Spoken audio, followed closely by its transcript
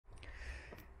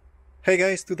Hey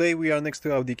guys, today we are next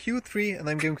to Audi Q3 and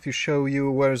I'm going to show you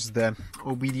where's the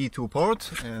OBD2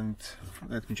 port, and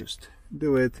let me just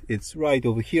do it. It's right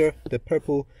over here, the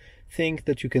purple thing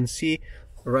that you can see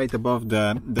right above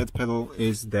the dead pedal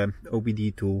is the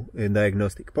OBD2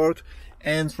 diagnostic port.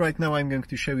 And right now I'm going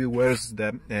to show you where's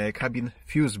the cabin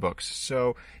fuse box.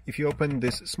 So if you open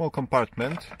this small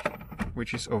compartment,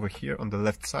 which is over here on the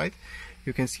left side,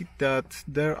 you can see that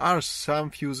there are some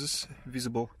fuses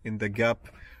visible in the gap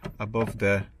above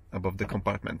the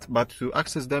compartment, but to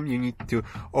access them you need to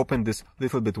open this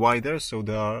little bit wider. So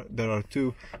there are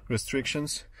two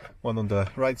restrictions, one on the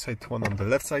right side, one on the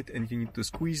left side, and you need to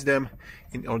squeeze them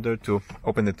in order to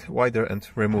open it wider and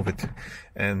remove it,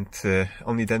 and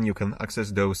only then you can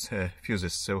access those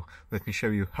fuses. So let me show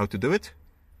you how to do it.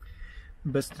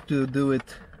 Best to do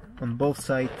it on both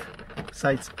sides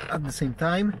at the same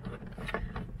time,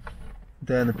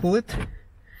 then pull it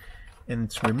and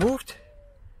it's removed.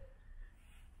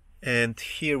 And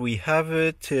here we have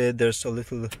it. There's a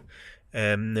little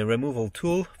removal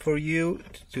tool for you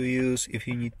to use if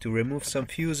you need to remove some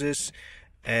fuses.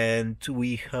 And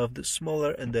we have the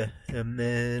smaller and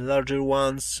the larger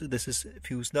ones. This is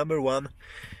fuse number 1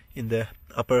 in the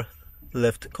upper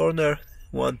left corner,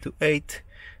 1 to 8,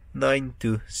 9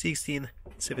 to 16,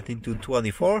 17 to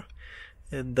 24,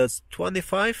 and that's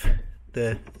 25,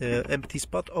 the empty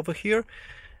spot over here.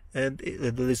 And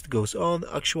the list goes on.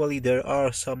 Actually, there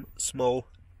are some small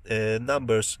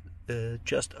numbers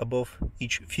just above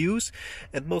each fuse,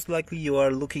 and most likely you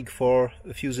are looking for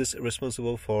fuses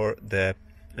responsible for the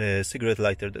cigarette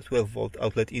lighter, the 12-volt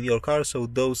outlet in your car. So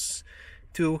those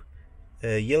two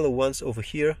yellow ones over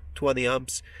here, 20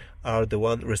 amps, are the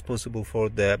one responsible for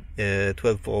the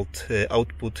 12-volt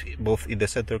output, both in the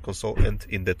center console and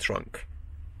in the trunk.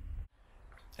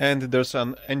 And there's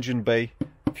an engine bay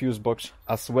fuse box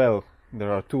as well.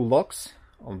 There are two locks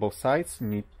on both sides. You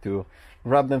need to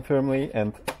grab them firmly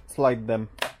and slide them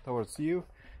towards you,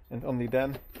 and only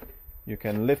then you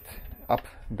can lift up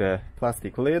the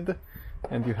plastic lid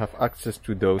and you have access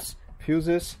to those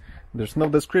fuses. There's no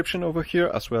description over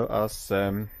here, as well as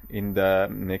in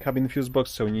the cabin fuse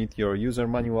box, so you need your user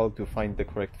manual to find the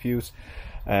correct fuse,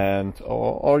 and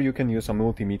or you can use a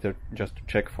multimeter just to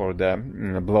check for the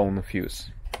blown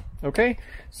fuse. Okay,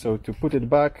 so to put it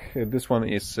back, this one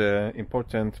is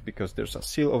important because there's a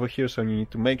seal over here, so you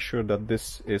need to make sure that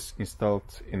this is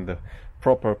installed in the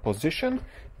proper position,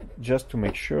 just to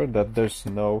make sure that there's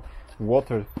no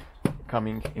water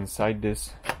coming inside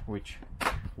this, which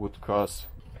would cause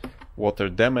water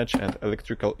damage and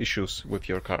electrical issues with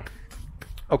your car.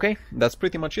 Okay, that's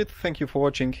pretty much it. Thank you for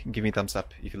watching. Give me a thumbs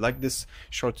up if you like this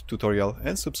short tutorial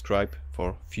and subscribe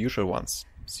for future ones.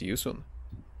 See you soon.